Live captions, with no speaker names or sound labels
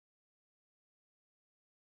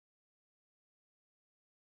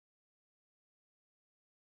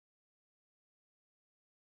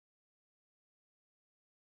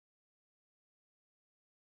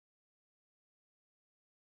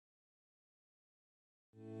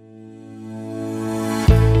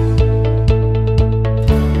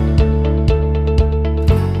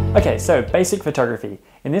Okay, so basic photography.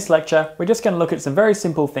 In this lecture, we're just going to look at some very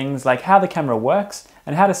simple things like how the camera works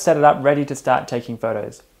and how to set it up ready to start taking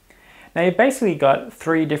photos. Now you've basically got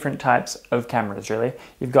three different types of cameras really.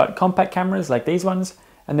 You've got compact cameras like these ones,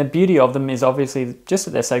 and the beauty of them is obviously just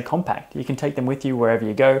that they're so compact. You can take them with you wherever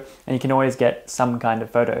you go and you can always get some kind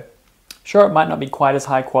of photo. Sure, it might not be quite as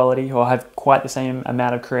high quality or have quite the same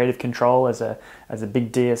amount of creative control as a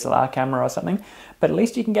big DSLR camera or something, but at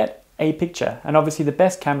least you can get a picture. And obviously the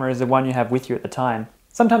best camera is the one you have with you at the time.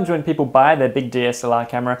 Sometimes when people buy their big DSLR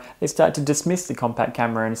camera, they start to dismiss the compact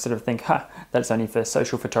camera and sort of think, that's only for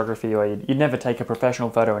social photography, or you'd never take a professional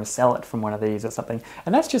photo and sell it from one of these or something.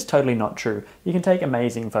 And that's just totally not true. You can take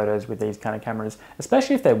amazing photos with these kind of cameras,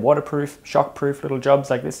 especially if they're waterproof, shockproof little jobs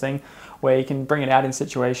like this thing, where you can bring it out in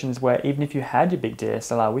situations where even if you had your big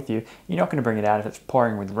DSLR with you, you're not going to bring it out if it's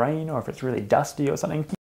pouring with rain or if it's really dusty or something.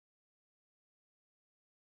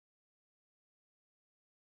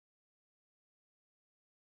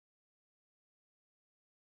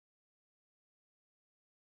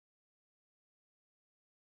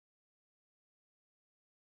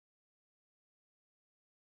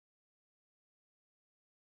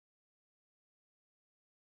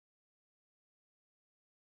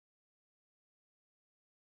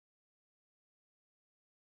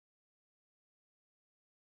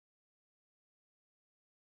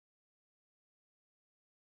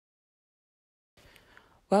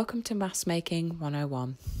 Welcome to Mask Making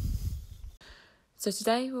 101. So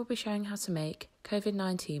today we'll be showing how to make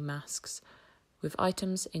COVID-19 masks with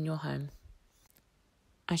items in your home.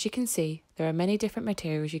 As you can see, there are many different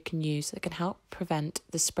materials you can use that can help prevent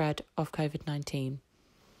the spread of COVID-19.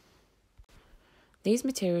 These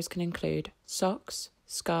materials can include socks,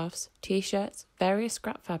 scarves, t-shirts, various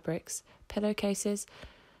scrap fabrics, pillowcases,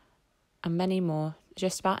 and many more,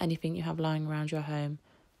 just about anything you have lying around your home.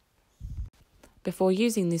 Before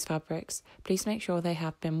using these fabrics, please make sure they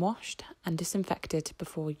have been washed and disinfected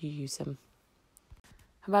before you use them.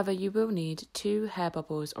 However, you will need 2 hair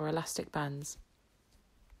bubbles or elastic bands.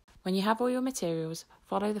 When you have all your materials,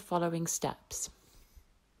 follow the following steps.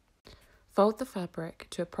 Fold the fabric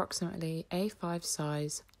to approximately A5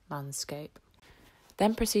 size landscape.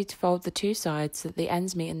 Then proceed to fold the 2 sides so that the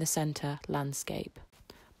ends meet in the centre landscape.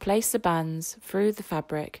 Place the bands through the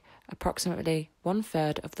fabric approximately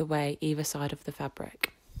 1/3 of the way either side of the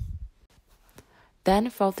fabric. Then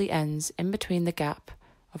fold the ends in between the gap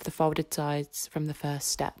of the folded sides from the first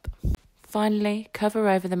step. Finally, cover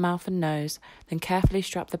over the mouth and nose, then carefully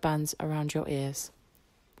strap the bands around your ears.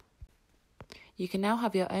 You can now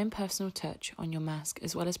have your own personal touch on your mask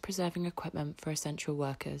as well as preserving equipment for essential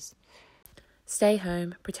workers. Stay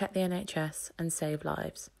home, protect the NHS and save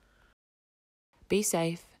lives. Be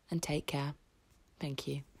safe and take care. Thank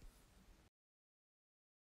you.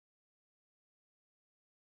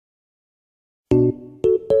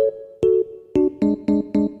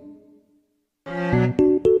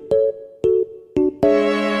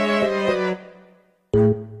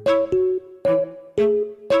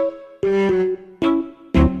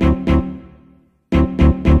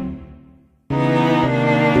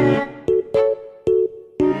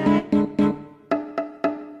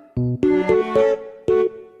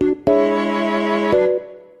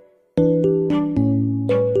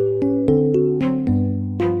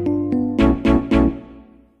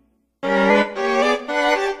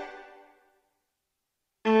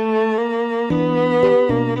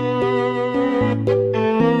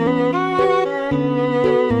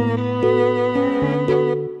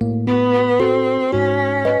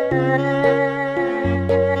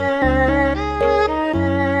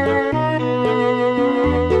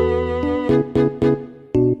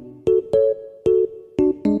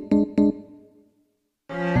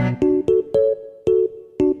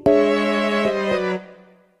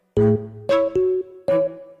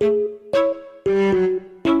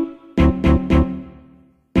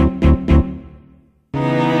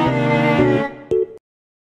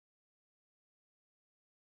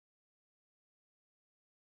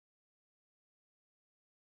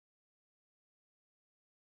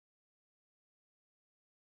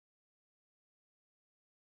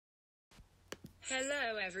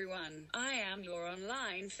 Hello everyone, I am your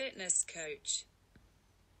online fitness coach.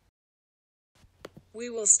 We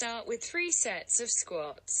will start with 3 sets of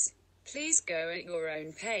squats. Please go at your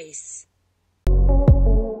own pace.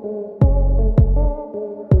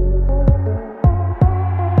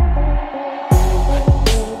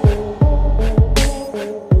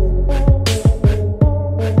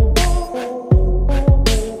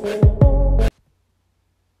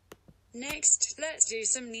 Next, let's do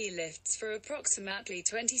some knee lifts for approximately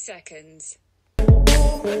 20 seconds.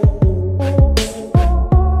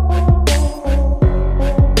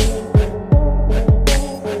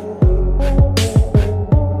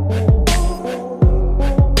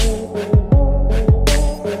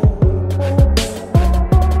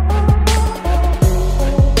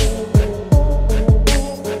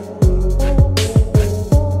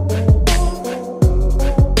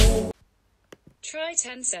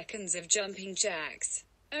 terms of jumping jacks,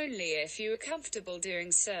 only if you are comfortable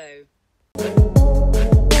doing so.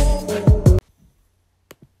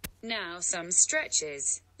 Now some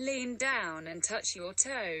stretches. Lean down and touch your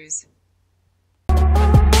toes.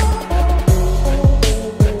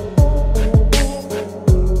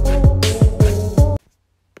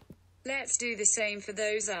 Let's do the same for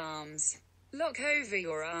those arms. Lock over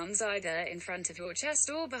your arms either in front of your chest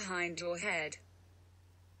or behind your head.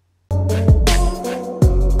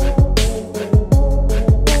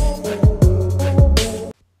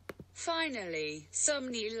 Finally,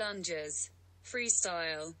 some knee lunges.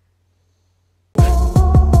 Freestyle.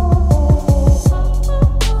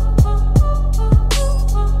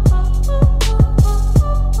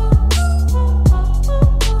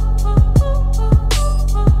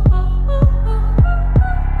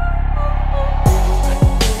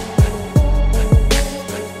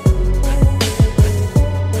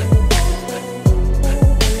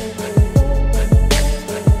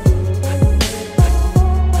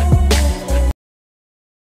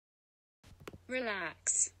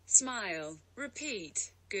 Relax, smile,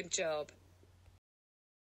 repeat. Good job.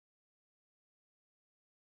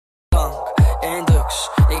 En drugs,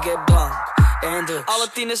 ik heb drank en drugs. Alle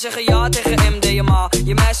tieners zeggen ja tegen MDMA.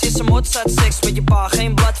 Je meisje is een mot, staat seks met je pa.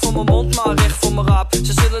 Geen blad voor mijn mond, maar recht voor mijn rap.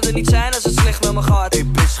 Ze zullen er niet zijn als het slecht met me gaat. Hey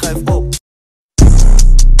bitch, schuif op.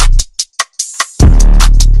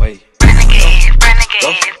 Wait. Renegade,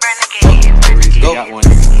 Go. Got one.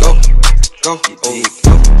 Go. Go. Oh, go.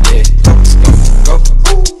 Yeah. Go.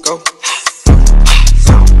 Go. Go.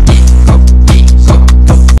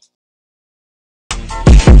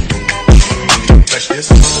 Touch this.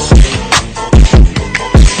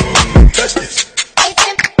 Touch this.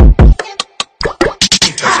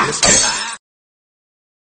 Touch this.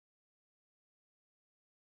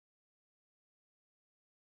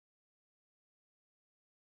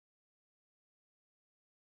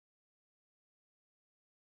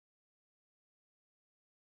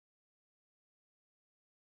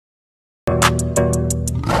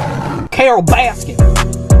 Carol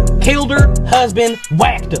Baskin killed her husband,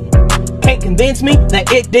 whacked him. Can't convince me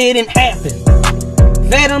that it didn't happen.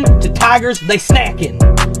 Fed them to tigers, they snacking.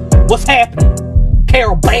 What's happening?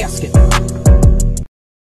 Carol Baskin.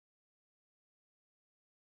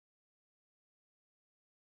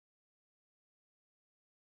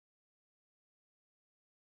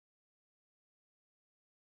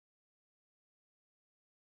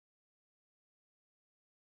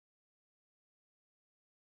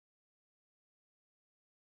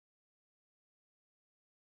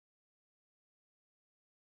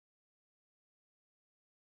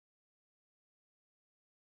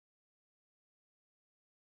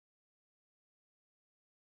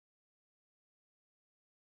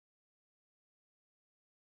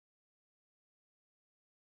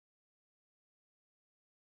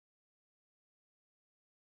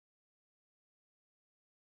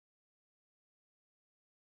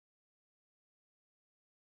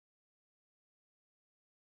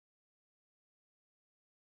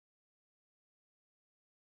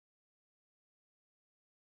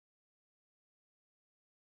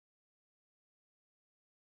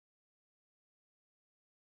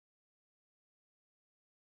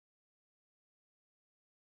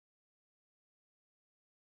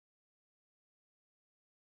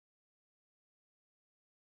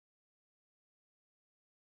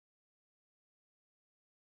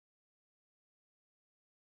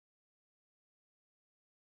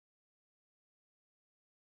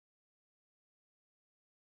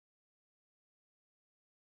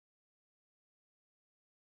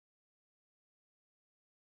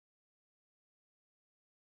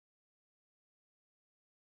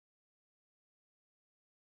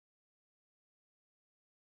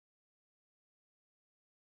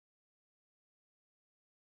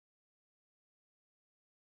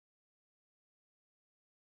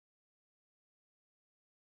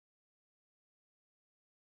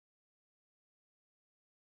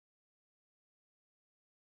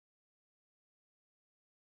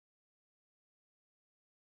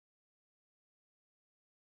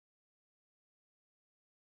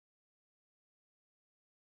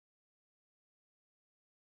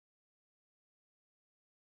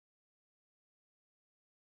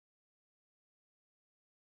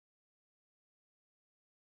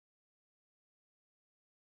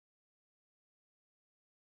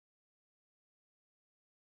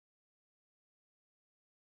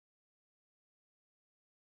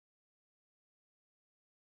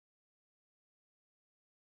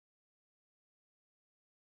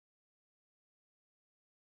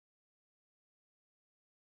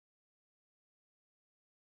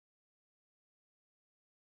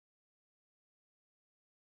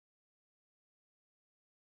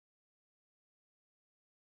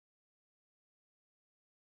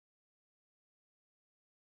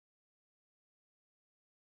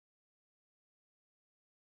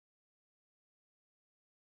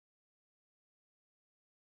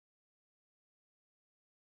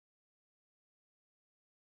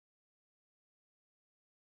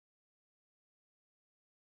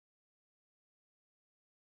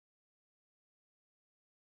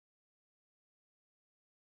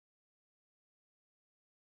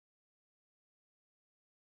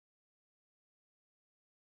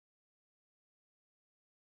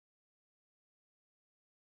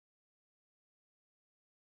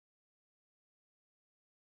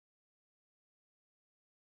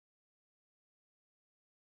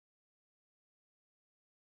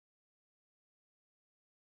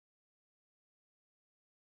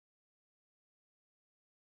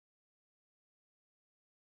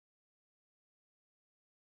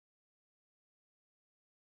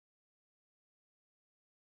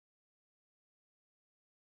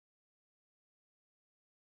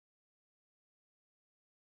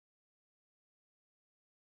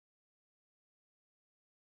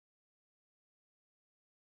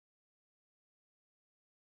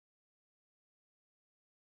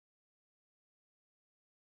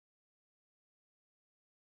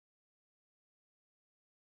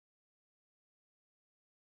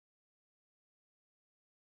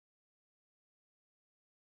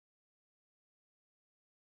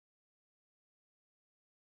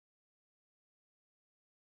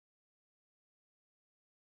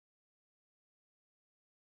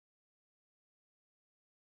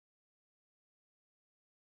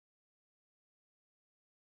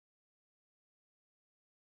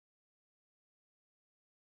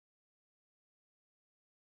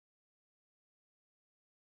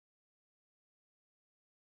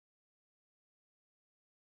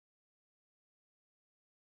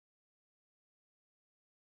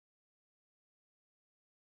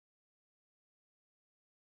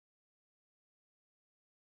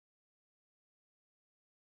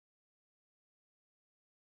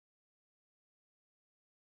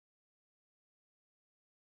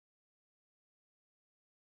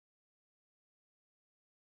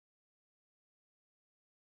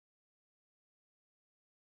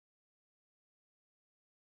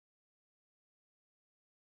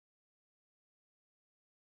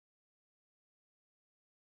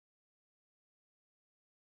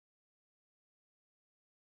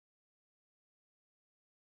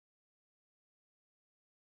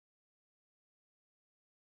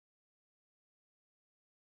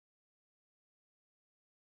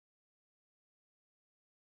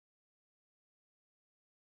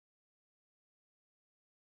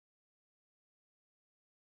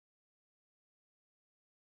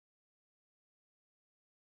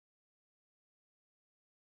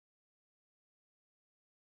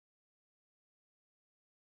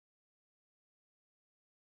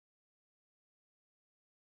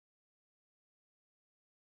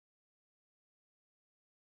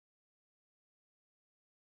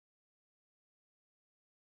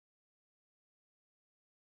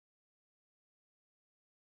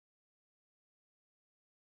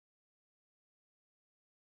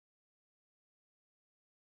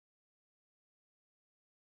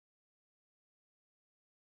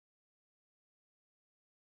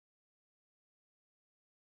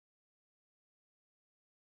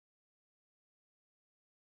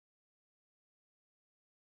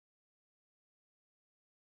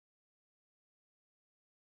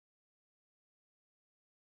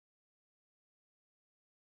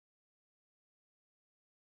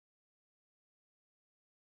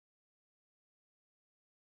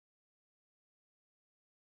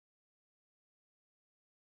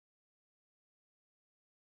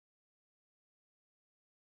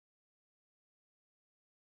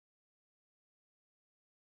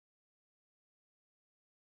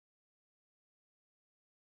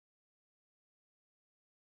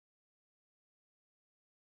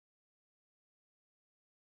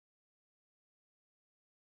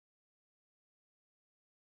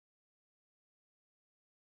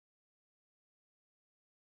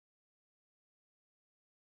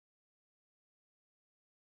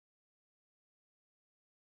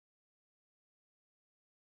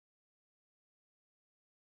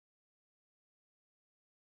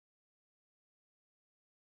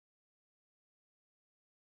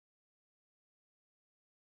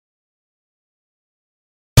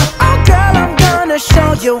 gonna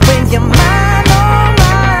show you when your mind